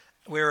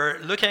We're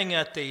looking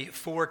at the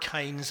four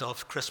kinds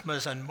of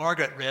Christmas, and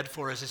Margaret read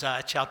for us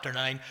Isaiah chapter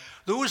 9.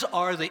 Those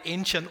are the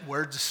ancient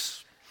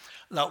words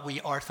that we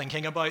are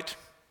thinking about.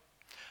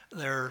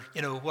 They're,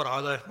 what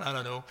are they? I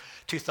don't know,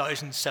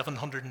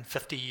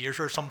 2,750 years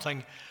or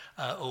something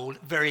old.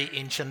 Very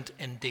ancient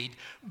indeed,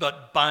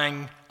 but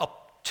bang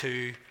up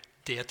to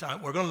date.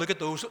 We're going to look at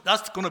those.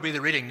 That's going to be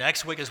the reading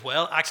next week as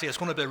well. Actually, it's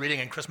going to be a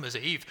reading on Christmas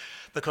Eve,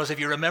 because if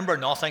you remember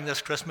nothing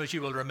this Christmas,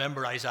 you will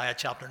remember Isaiah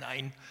chapter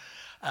 9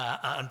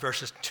 and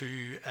verses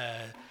 2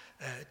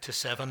 to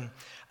 7.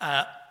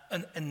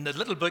 In the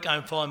little book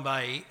I'm following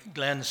by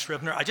Glenn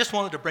Scrivener, I just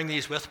wanted to bring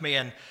these with me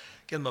and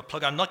give them a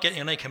plug. I'm not getting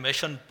any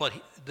commission, but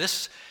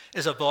this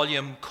is a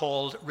volume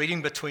called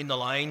Reading Between the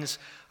Lines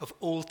of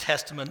Old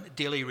Testament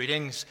Daily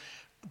Readings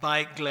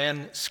by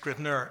Glenn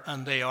Scrivener,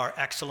 and they are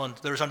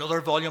excellent. There's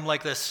another volume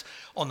like this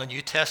on the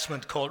New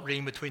Testament called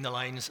Reading Between the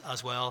Lines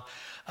as well.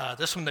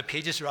 This one, the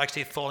pages are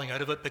actually falling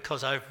out of it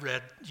because I've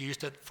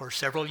used it for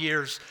several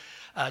years,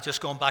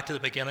 just going back to the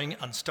beginning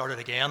and started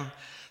again.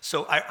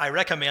 So I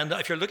recommend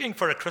that if you're looking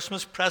for a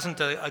Christmas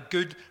present, a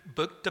good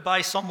book to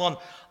buy someone,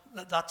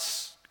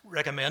 that's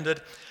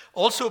recommended.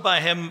 Also by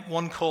him,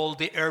 one called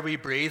The Air We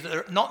Breathe.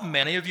 Not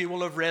many of you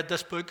will have read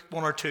this book,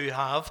 one or two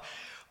have.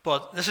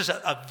 But this is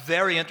a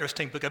very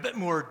interesting book, a bit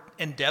more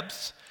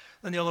in-depth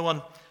than the other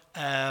one.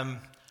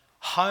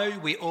 How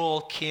we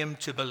all came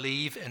to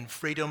believe in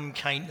freedom,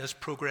 kindness,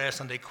 progress,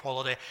 and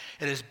equality.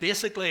 It is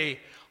basically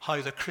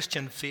how the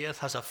Christian faith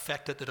has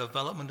affected the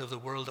development of the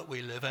world that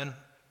we live in,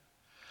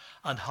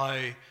 and how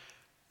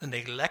the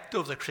neglect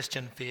of the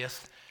Christian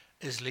faith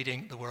is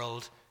leading the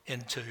world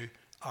into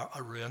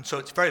a ruin. So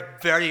it's a very,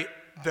 very,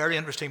 very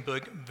interesting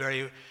book,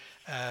 very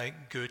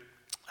good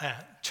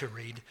to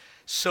read.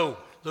 So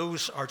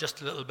those are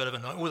just a little bit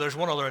of there's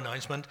one other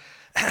announcement.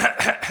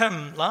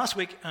 Last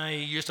week I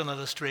used an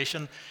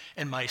illustration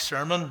in my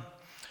sermon.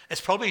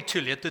 It's probably too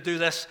late to do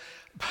this,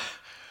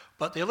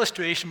 but the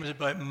illustration was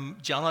about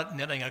Janet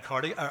knitting a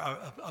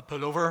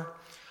pullover.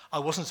 I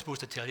wasn't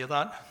supposed to tell you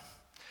that.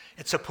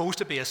 It's supposed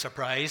to be a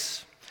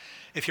surprise.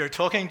 If you're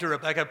talking to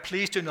Rebecca,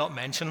 please do not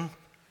mention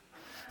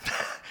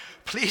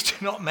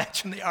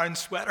the iron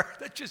sweater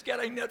that she's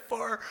getting knit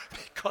for her,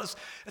 because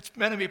it's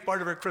meant to be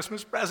part of her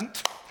Christmas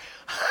present.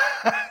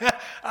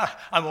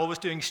 I'm always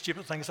doing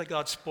stupid things like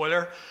that.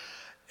 Spoiler.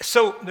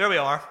 So there we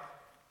are.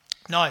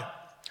 Now, I'm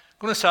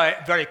going to say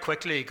very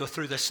quickly, go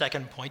through the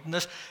second point in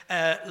this.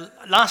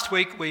 Last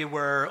week we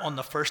were on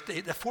the first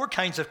day. The four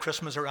kinds of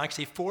Christmas are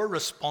actually four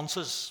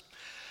responses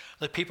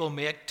that people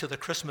make to the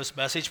Christmas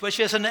message, which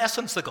is in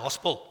essence the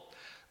gospel.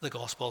 The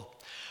gospel.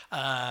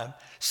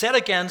 Set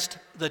against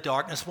the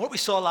darkness. What we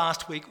saw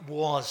last week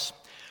was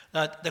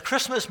that the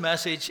Christmas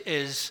message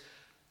is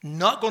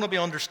not going to be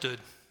understood.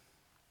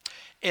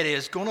 It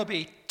is going to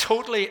be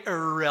totally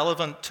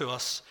irrelevant to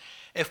us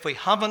if we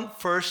haven't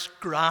first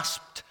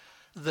grasped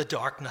the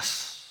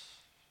darkness,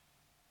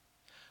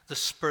 the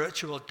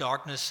spiritual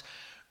darkness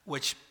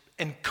which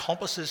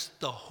encompasses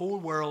the whole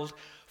world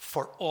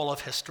for all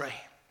of history.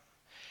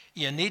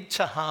 You need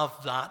to have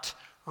that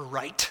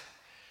right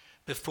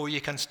before you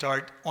can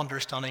start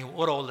understanding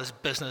what all this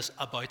business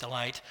about the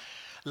light.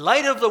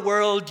 Light of the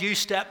world, you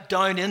stepped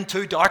down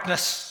into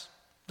darkness.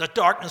 The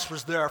darkness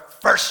was there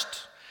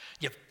first.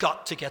 You've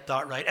got to get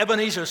that right.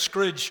 Ebenezer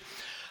Scrooge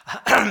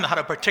had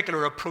a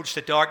particular approach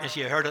to darkness.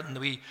 You heard it in the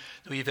wee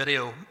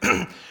video.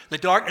 The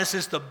darkness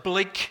is the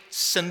bleak,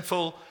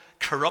 sinful,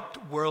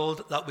 corrupt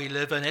world that we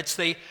live in. It's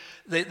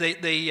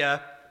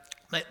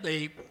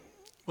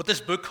what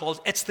this book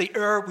calls, it's the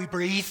air we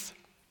breathe.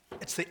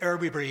 It's the air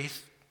we breathe.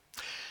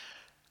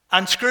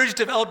 And Scrooge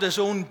developed his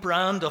own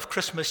brand of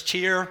Christmas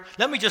cheer.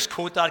 Let me just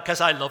quote that because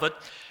I love it.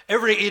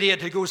 Every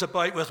idiot who goes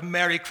about with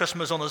Merry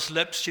Christmas on his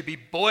lips should be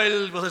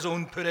boiled with his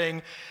own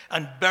pudding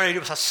and buried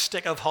with a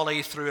stick of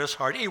holly through his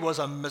heart. He was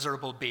a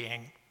miserable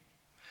being.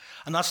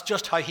 And that's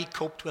just how he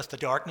coped with the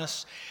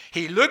darkness.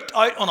 He looked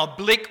out on a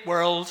bleak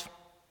world.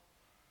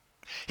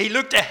 He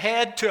looked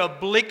ahead to a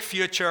bleak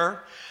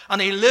future.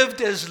 And he lived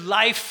his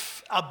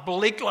life, a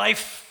bleak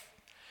life,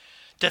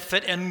 to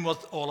fit in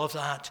with all of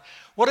that.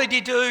 What did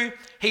he do?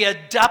 He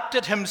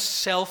adapted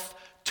himself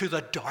to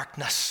the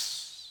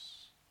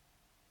darkness,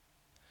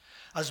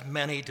 as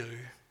many do.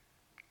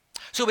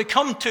 So we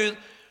come to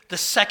the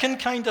second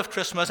kind of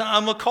Christmas,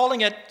 and we're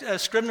calling it,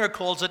 Scrivener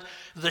calls it,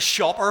 the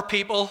shopper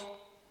people.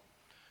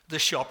 The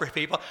shopper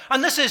people.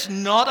 And this is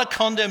not a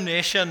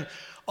condemnation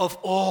of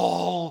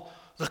all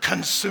the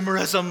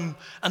consumerism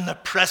and the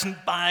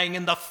present buying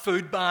and the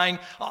food buying.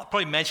 I'll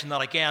probably mention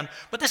that again.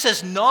 But this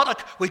is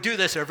not we do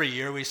this every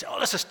year. We say, oh,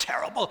 this is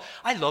terrible.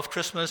 I love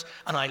Christmas,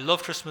 and I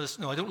love Christmas.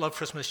 No, I don't love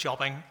Christmas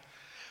shopping.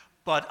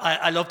 But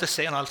I love to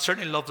say, and I'll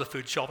certainly love the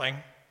food shopping.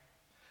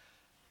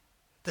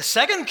 The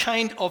second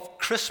kind of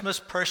Christmas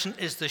person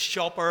is the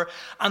shopper.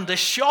 And the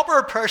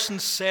shopper person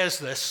says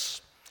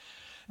this: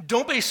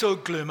 don't be so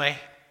gloomy.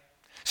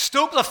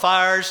 Stoke the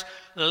fires.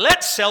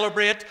 Let's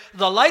celebrate.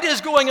 The light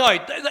is going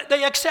out.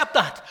 They accept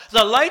that.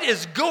 The light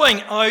is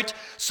going out,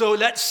 so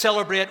let's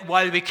celebrate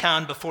while we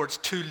can before it's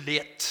too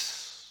late.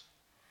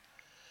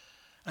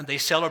 and they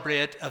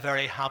celebrate a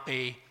very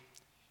happy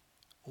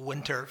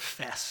winter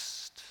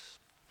fest.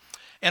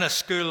 In a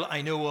school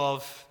I know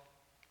of,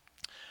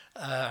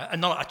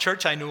 not a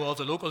church I know of,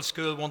 the local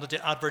school wanted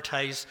to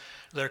advertise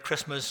their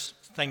Christmas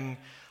thing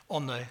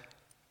on the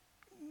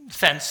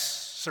fence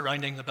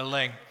surrounding the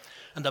building.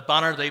 And the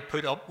banner they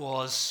put up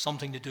was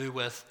something to do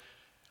with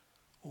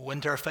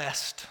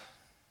Winterfest.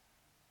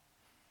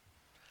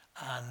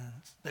 And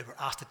they were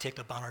asked to take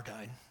the banner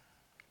down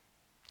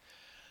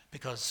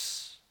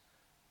because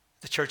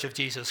the Church of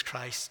Jesus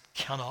Christ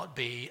cannot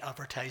be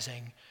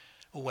advertising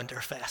a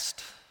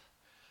Winterfest.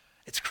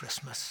 It's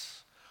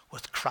Christmas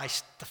with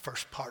Christ, the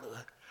first part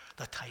of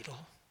the title.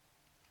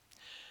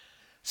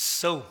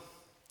 So,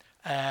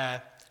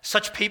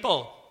 such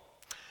people,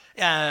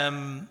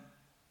 have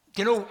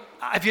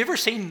you ever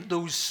seen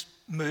those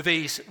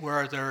movies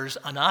where there's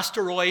an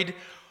asteroid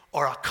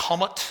or a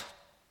comet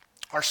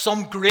or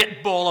some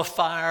great ball of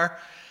fire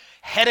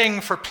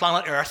heading for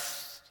planet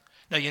Earth?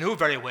 Now, you know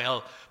very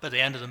well by the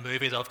end of the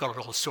movie they've got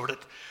it all sorted.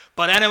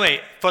 But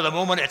anyway, for the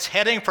moment, it's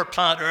heading for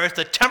planet Earth.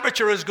 The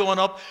temperature is going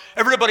up.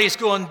 Everybody's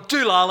going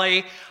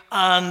doolally,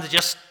 and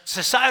just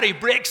society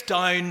breaks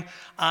down,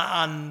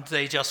 and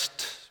they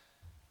just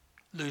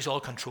lose all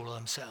control of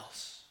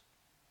themselves.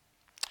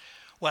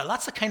 Well,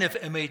 that's the kind of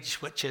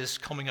image which is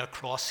coming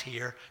across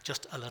here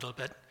just a little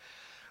bit.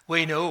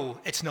 We know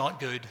it's not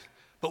good,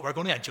 but we're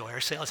going to enjoy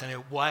ourselves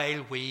anyway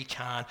while we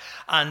can.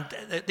 And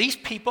these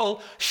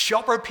people,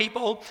 shopper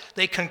people,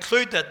 they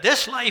conclude that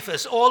this life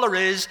is all there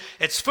is.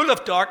 It's full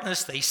of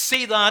darkness. They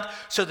see that,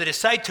 so they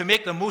decide to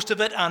make the most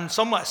of it. And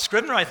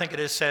Scrivener, I think it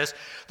is, says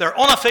their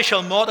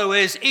unofficial motto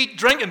is, eat,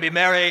 drink, and be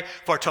merry,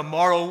 for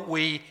tomorrow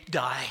we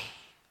die.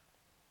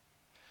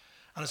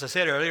 And as I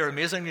said earlier,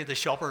 amazingly, the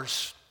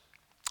shoppers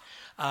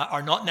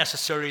are not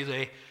necessarily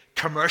the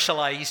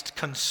commercialized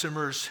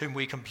consumers whom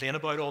we complain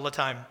about all the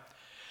time.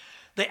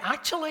 They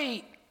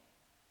actually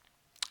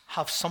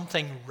have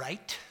something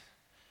right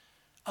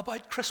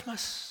about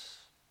Christmas.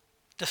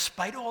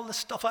 Despite all the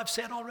stuff I've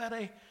said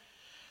already,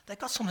 they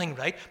got something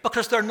right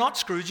because they're not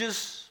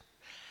Scrooges.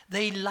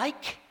 They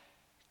like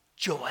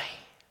joy.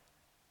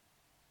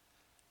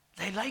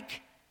 They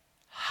like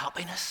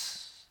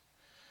happiness.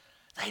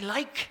 They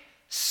like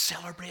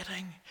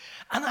celebrating.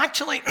 And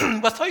actually,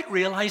 without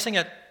realizing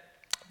it,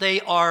 they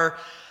are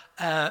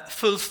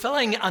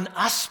fulfilling an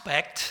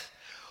aspect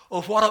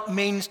of what it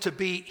means to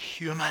be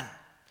human.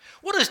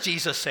 What does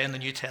Jesus say in the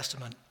New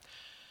Testament?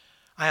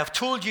 I have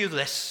told you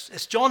this.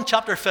 It's John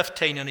chapter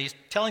 15, and he's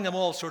telling them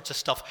all sorts of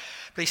stuff.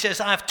 But he says,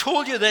 I have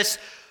told you this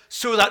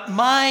so that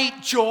my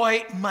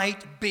joy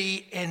might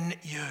be in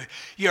you.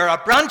 You're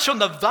a branch on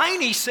the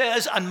vine, he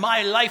says, and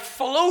my life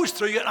flows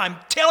through you. And I'm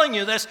telling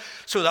you this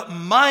so that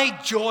my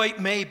joy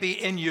may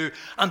be in you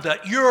and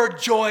that your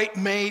joy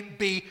may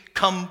be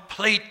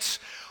complete.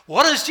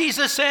 What is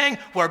Jesus saying?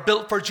 We're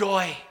built for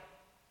joy.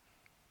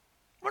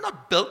 We're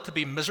not built to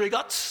be misery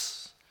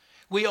guts.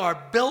 We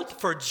are built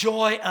for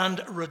joy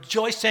and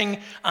rejoicing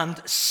and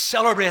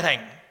celebrating.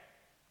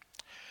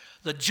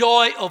 The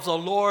joy of the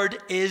Lord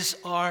is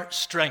our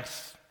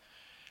strength,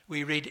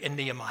 we read in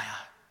Nehemiah.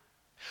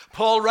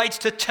 Paul writes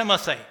to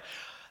Timothy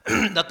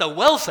that the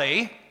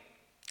wealthy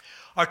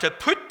are to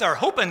put their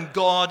hope in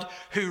God,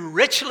 who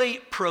richly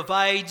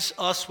provides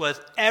us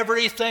with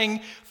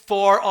everything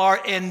for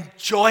our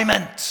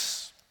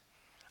enjoyment.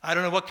 I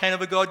don't know what kind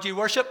of a God you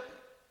worship,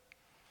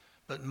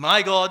 but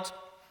my God,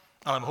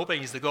 and I'm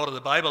hoping he's the God of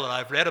the Bible that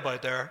I've read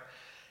about there,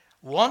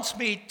 wants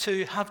me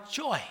to have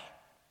joy.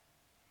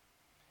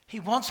 He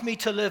wants me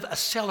to live a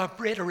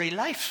celebratory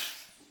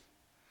life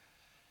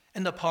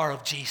in the power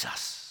of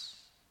Jesus.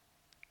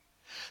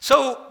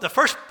 So the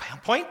first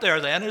point there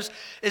then is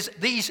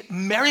these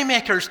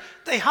merrymakers,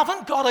 they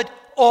haven't got it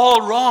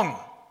all wrong.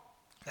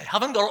 They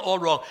haven't got it all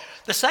wrong.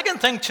 The second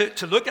thing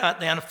to look at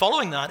then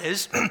following that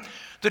is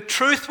the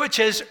truth which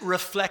is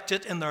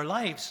reflected in their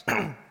lives.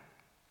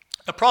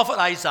 The prophet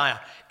Isaiah,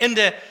 in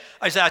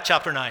Isaiah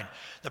chapter 9,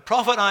 the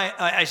prophet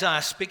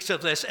Isaiah speaks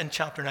of this in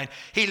chapter 9.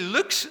 He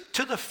looks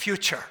to the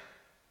future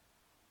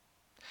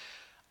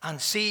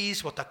and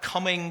sees what the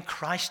coming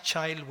Christ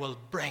child will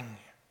bring.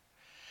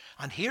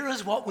 And here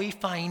is what we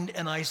find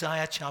in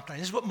Isaiah chapter 9.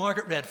 This is what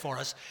Margaret read for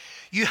us.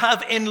 You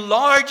have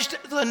enlarged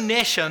the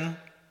nation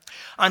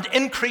and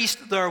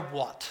increased their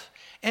what?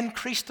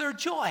 Increased their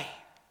joy.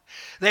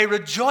 They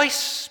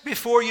rejoice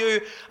before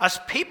you as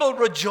people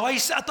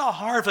rejoice at the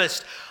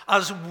harvest,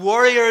 as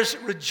warriors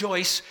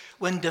rejoice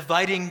when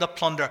dividing the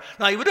plunder.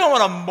 Now, we don't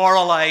want to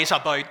moralize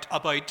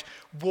about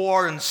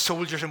war and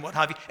soldiers and what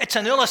have you. It's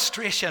an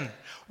illustration.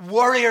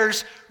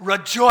 Warriors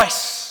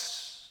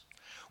rejoice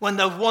when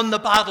they've won the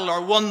battle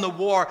or won the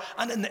war,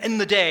 and in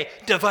the day,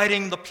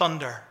 dividing the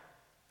plunder.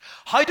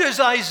 How does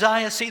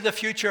Isaiah see the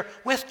future?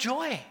 With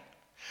joy.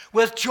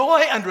 With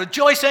joy and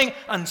rejoicing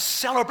and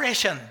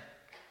celebration.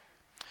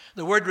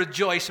 The word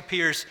rejoice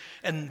appears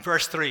in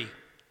verse 3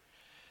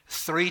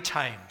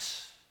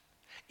 times.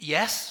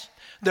 Yes,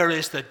 there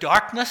is the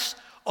darkness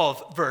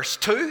of verse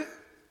 2,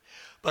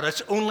 but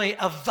it's only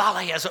a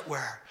valley, as it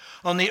were.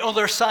 On the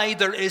other side,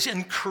 there is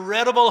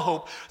incredible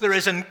hope. There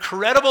is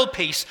incredible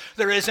peace.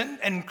 There is an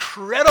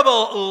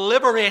incredible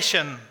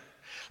liberation.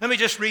 Let me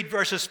just read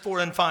verses 4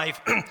 and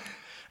 5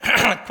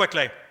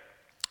 quickly.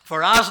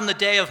 For as in the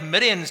day of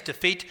Midian's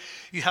defeat,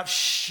 you have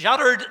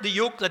shattered the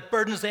yoke that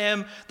burdens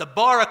them, the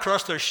bar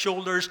across their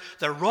shoulders,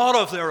 the rod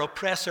of their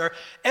oppressor.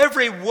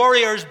 Every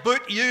warrior's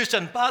boot used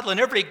in battle and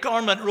every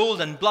garment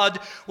rolled in blood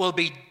will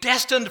be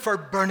destined for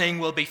burning,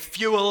 will be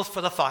fuel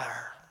for the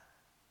fire.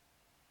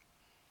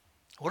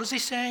 What is he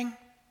saying?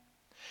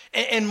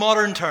 In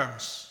modern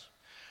terms,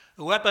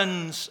 the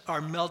weapons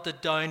are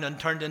melted down and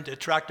turned into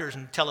tractors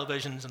and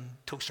televisions and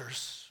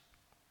toasters.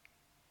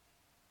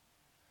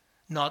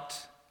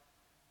 Not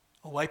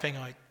wiping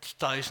out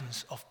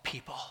thousands of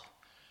people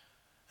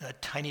in a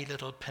tiny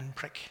little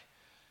pinprick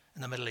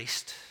in the Middle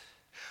East.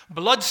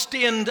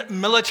 Blood-stained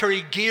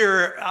military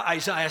gear,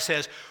 Isaiah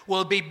says,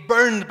 will be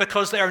burned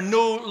because they are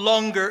no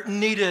longer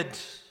needed.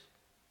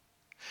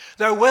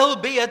 There will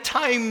be a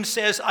time,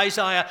 says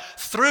Isaiah,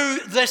 through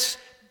this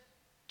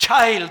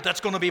child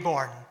that's going to be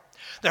born.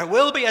 There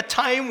will be a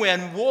time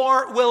when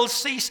war will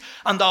cease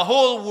and the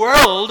whole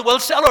world will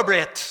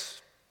celebrate.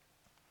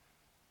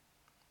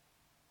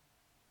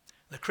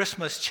 The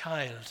Christmas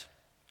child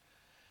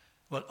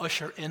will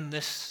usher in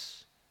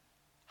this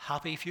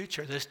happy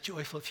future, this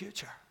joyful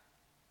future.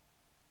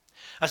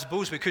 I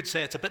suppose we could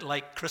say it's a bit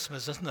like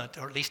Christmas, isn't it?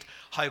 Or at least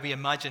how we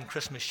imagine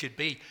Christmas should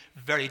be,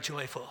 very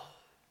joyful.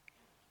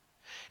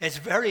 It's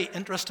very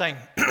interesting,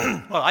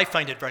 well, I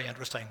find it very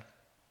interesting,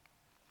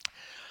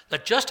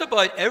 that just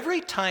about every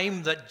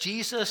time that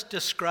Jesus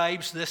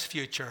describes this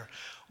future,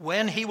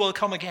 when he will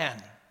come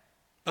again,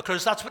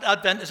 because that's what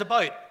Advent is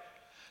about,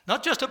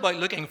 not just about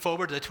looking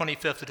forward to the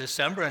 25th of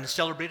December and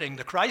celebrating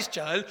the Christ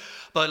child,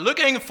 but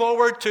looking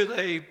forward to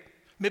the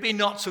maybe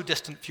not so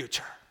distant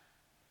future.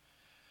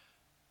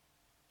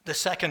 The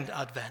second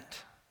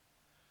Advent,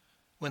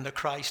 when the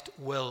Christ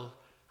will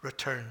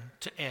return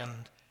to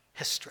end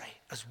history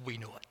as we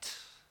know it.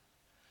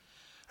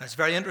 And it's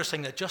very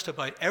interesting that just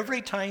about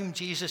every time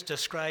Jesus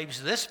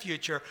describes this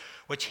future,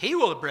 which he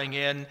will bring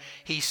in,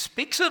 he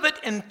speaks of it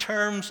in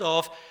terms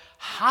of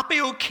happy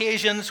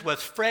occasions with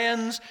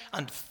friends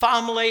and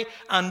family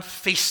and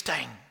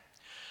feasting.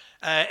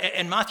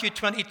 In Matthew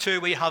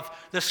 22, we have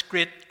this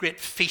great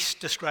feast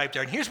described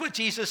there. And here's what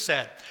Jesus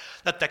said,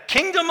 that the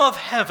kingdom of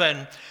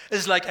heaven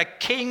is like a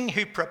king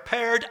who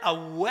prepared a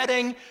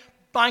wedding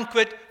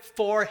banquet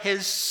for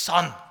his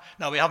son.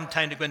 Now, we haven't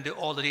time to go into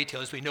all the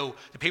details. We know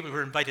the people who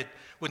were invited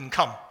wouldn't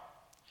come.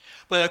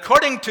 But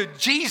according to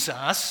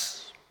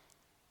Jesus,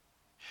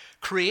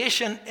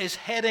 creation is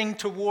heading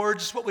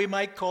towards what we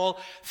might call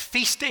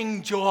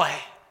feasting joy.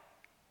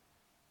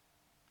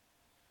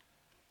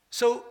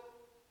 So,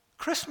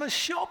 Christmas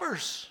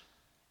shoppers,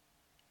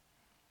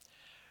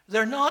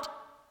 they're not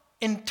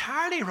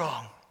entirely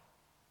wrong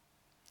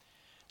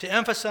to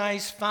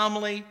emphasize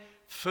family,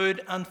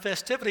 food, and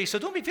festivity. So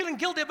don't be feeling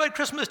guilty about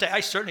Christmas Day. I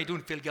certainly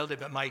don't feel guilty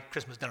about my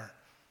Christmas dinner.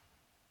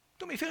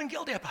 Don't be feeling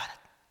guilty about it.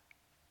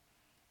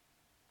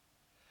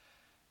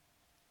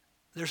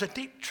 There's a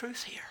deep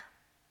truth here.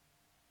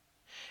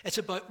 It's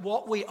about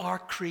what we are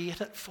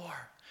created for.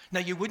 Now,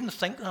 you wouldn't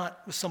think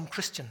that with some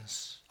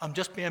Christians. I'm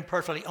just being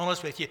perfectly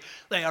honest with you.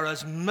 They are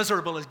as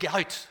miserable as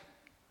gout.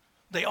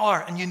 They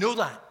are, and you know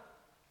that.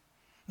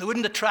 They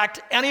wouldn't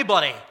attract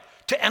anybody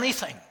to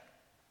anything.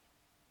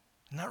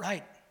 Isn't that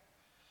right?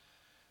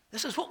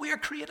 This is what we are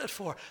created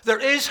for. There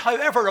is,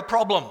 however, a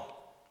problem.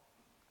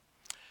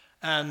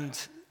 And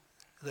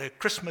the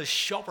Christmas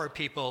shopper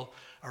people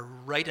are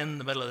right in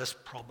the middle of this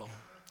problem.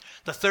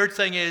 The third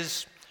thing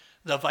is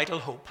the vital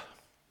hope.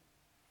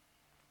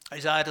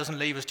 Isaiah doesn't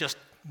leave us just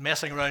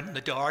messing around in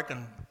the dark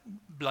and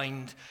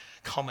blind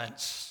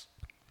comments.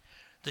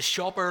 The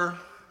shopper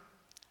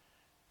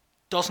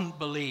doesn't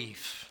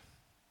believe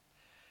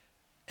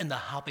in the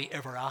happy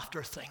ever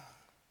after thing.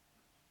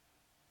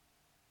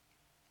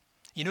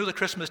 You know the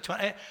Christmas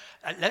 20...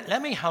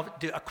 Let me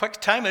do a quick...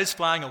 Time is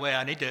flying away.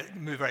 I need to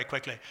move very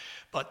quickly.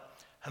 But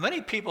how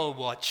many people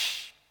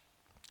watch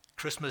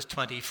Christmas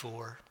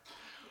 24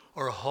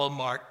 or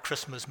Hallmark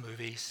Christmas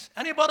movies?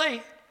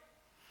 Anybody?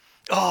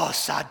 Oh,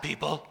 sad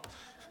people.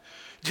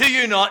 Do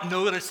you not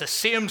know that it's the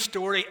same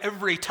story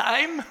every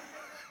time?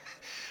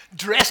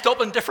 Dressed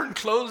up in different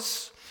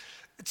clothes.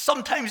 It's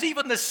sometimes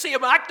even the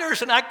same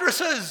actors and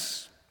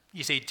actresses.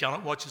 You see,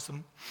 Janet watches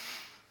them.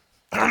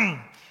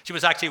 She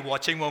was actually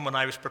watching one when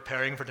I was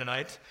preparing for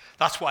tonight.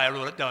 That's why I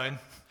wrote it down.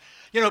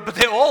 You know, but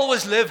they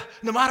always live,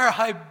 no matter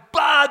how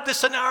bad the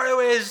scenario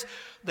is,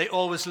 they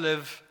always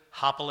live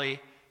happily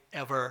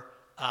ever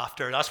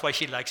after. That's why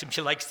she likes them.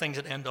 She likes things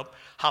that end up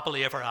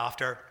happily ever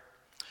after.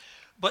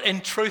 But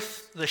in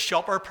truth, the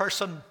shopper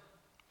person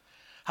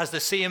has the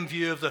same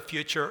view of the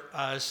future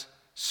as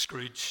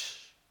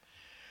Scrooge.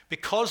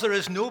 Because there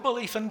is no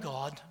belief in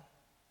God,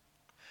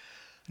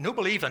 no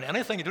belief in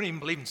anything. You don't even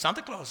believe in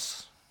Santa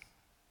Claus.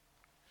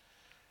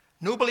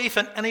 No belief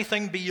in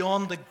anything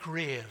beyond the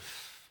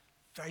grave.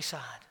 Very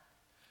sad.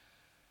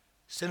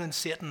 Sin and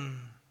Satan,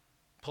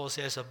 Paul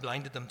says, have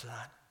blinded them to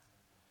that.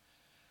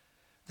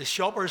 The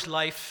shopper's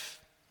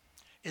life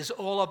is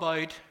all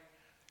about,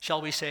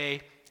 shall we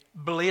say,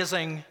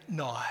 blazing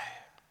now.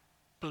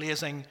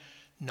 Blazing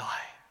now.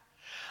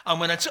 And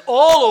when it's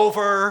all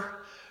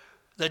over,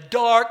 the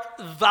dark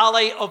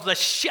valley of the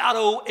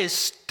shadow is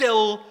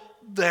still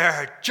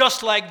there,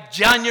 just like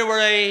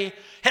January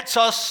hits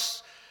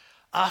us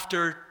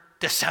after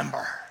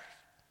December,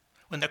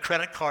 when the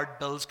credit card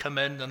bills come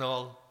in and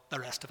all the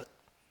rest of it.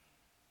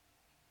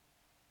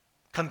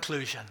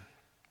 Conclusion.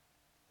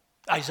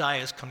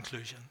 Isaiah's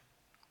conclusion.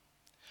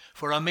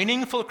 For a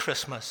meaningful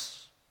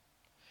Christmas,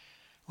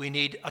 we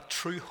need a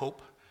true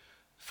hope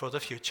for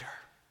the future.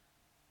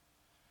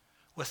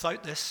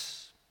 Without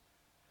this,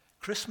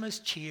 Christmas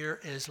cheer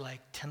is like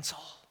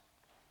tinsel.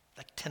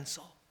 Like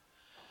tinsel.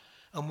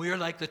 And we're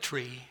like the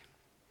tree.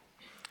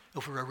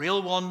 If we're a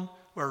real one,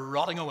 we're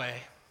rotting away.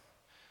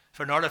 If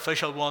we're an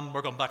artificial one,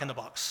 we're going back in the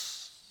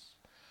box.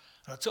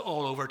 And it's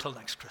all over till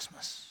next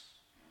Christmas.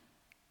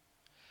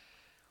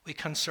 We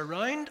can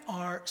surround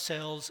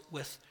ourselves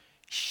with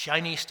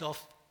shiny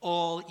stuff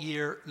all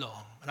year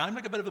long. And I'm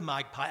like a bit of a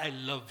magpie. I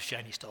love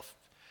shiny stuff.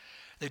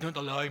 They don't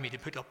allow me to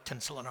put up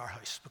tinsel in our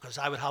house because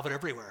I would have it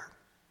everywhere.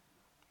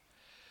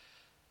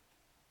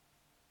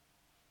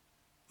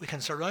 We can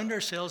surround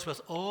ourselves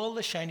with all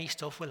the shiny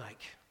stuff we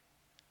like.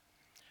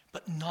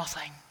 But none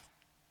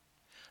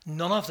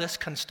of this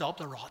can stop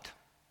the rot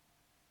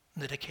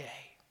and the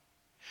decay.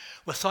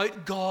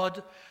 Without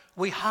God,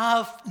 we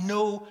have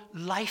no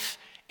life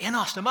in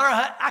us. No matter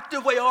how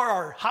active we are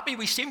or happy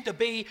we seem to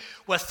be,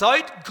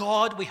 without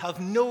God, we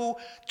have no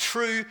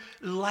true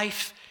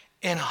life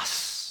in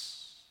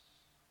us.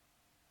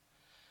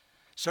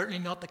 Certainly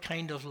not the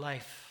kind of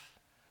life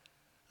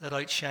that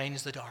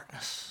outshines the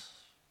darkness,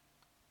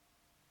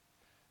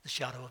 the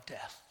shadow of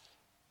death.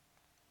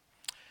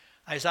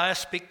 Isaiah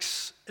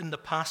speaks in the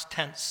past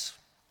tense.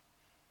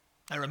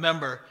 I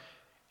remember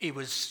he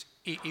was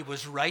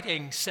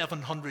writing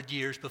 700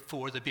 years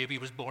before the baby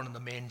was born in the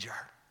manger.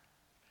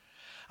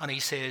 And he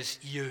says,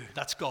 you,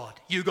 that's God,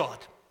 you, God,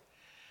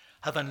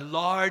 have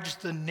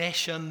enlarged the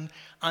nation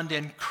and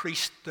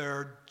increased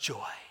their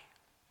joy.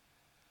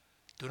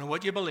 Don't know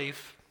what you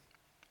believe,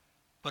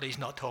 but he's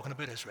not talking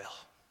about Israel.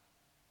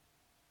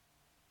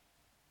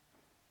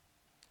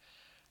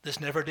 This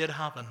never did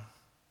happen.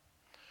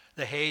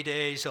 The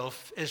heydays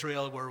of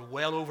Israel were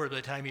well over by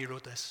the time he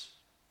wrote this.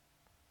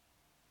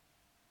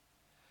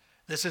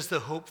 This is the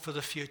hope for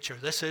the future.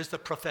 This is the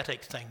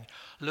prophetic thing.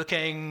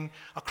 Looking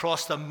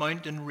across the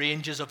mountain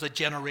ranges of the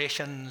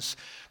generations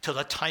to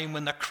the time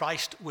when the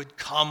Christ would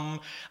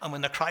come and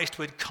when the Christ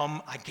would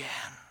come again.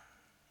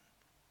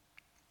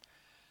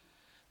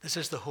 This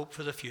is the hope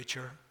for the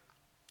future.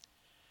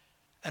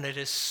 And it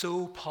is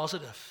so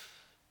positive.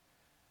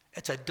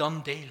 It's a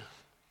done deal.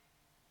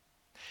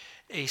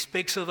 He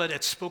speaks of it,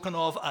 it's spoken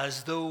of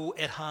as though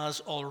it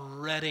has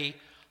already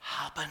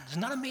happened.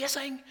 Isn't that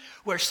amazing?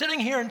 We're sitting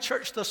here in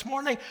church this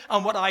morning,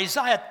 and what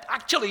Isaiah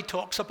actually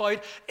talks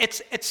about,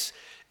 it's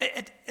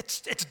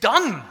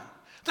done.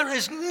 There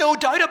is no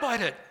doubt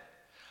about it.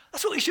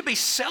 That's what we should be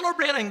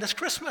celebrating this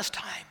Christmas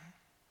time.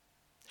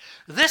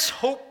 This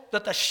hope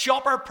that the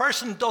shopper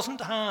person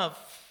doesn't have.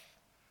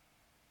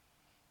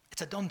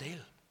 It's a done deal.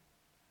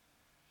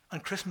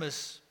 And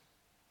Christmas,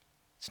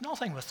 it's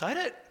nothing without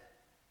it.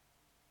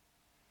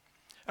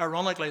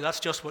 Ironically, that's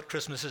just what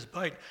Christmas is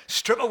about.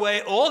 Strip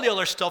away all the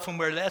other stuff and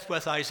we're left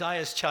with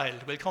Isaiah's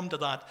child. We'll come to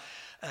that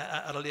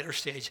at a later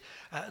stage.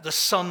 The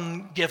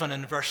son given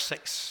in verse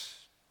 6.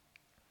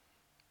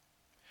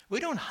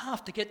 We don't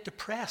have to get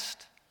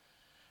depressed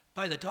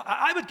by the...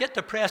 I would get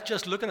depressed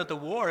just looking at the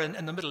war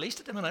in the Middle East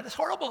at the minute. It's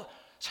horrible.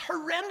 It's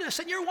horrendous.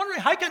 And you're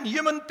wondering, how can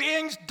human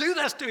beings do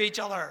this to each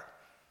other?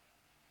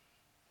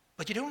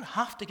 But you don't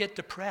have to get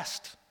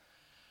depressed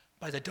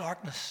by the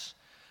darkness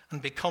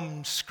and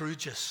become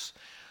Scrooges,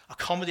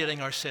 accommodating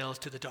ourselves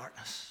to the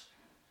darkness.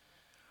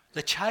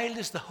 The child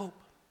is the hope.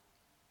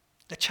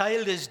 The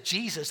child is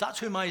Jesus. That's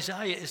whom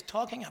Isaiah is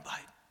talking about.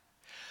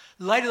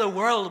 Light of the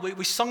world,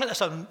 we sung it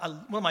as one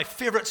of my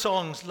favorite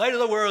songs. Light of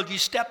the world, you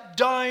step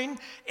down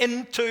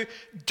into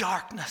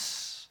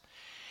darkness.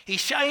 He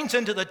shines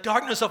into the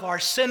darkness of our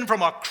sin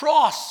from a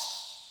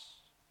cross.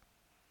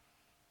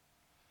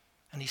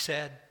 And he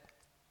said,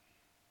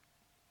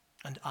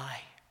 and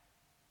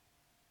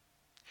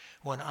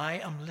when I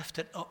am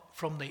lifted up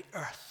from the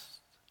earth,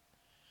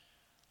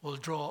 will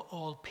draw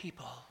all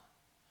people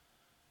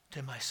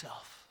to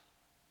myself.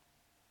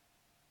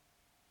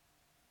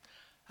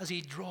 Has he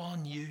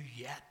drawn you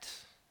yet?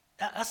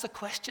 That's the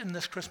question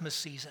this Christmas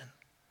season.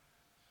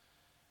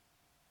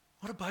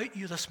 What about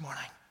you this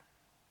morning?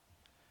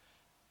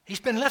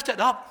 He's been lifted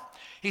up.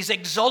 He's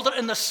exalted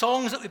in the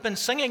songs that we've been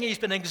singing. He's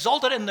been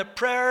exalted in the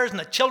prayers and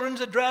the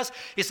children's address.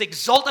 He's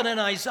exalted in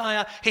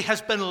Isaiah. He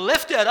has been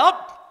lifted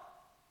up.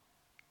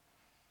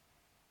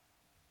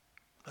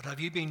 But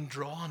have you been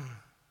drawn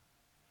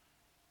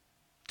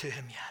to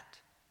him yet?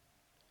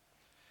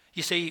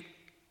 You see,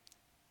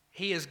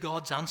 he is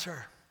God's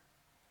answer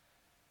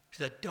to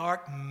the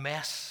dark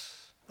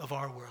mess of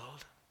our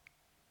world.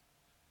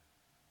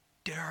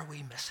 Dare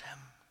we miss him?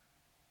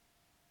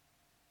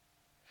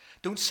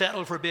 Don't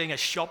settle for being a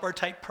shopper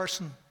type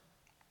person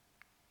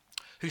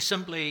who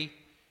simply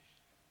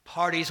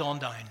parties on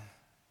down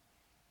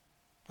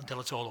until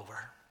it's all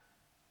over,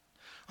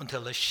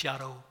 until the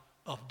shadow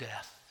of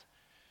death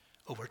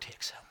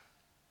overtakes him.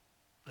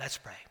 Let's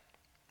pray.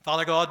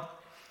 Father God,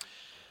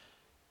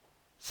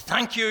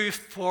 thank you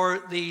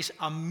for these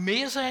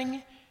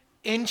amazing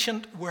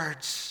ancient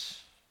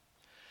words.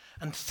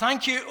 And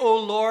thank you, O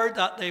Lord,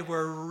 that they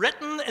were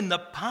written in the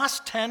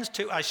past tense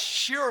to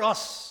assure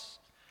us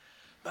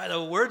by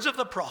the words of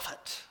the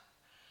prophet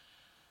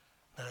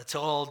that it's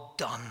all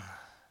done.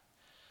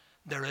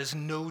 There is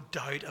no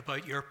doubt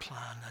about your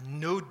plan and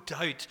no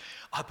doubt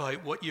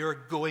about what you're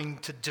going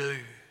to do.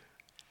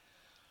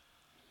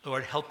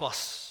 Lord, help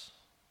us.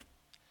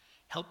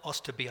 Help us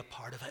to be a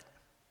part of it.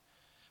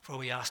 For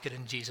we ask it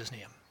in Jesus'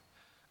 name.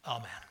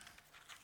 Amen.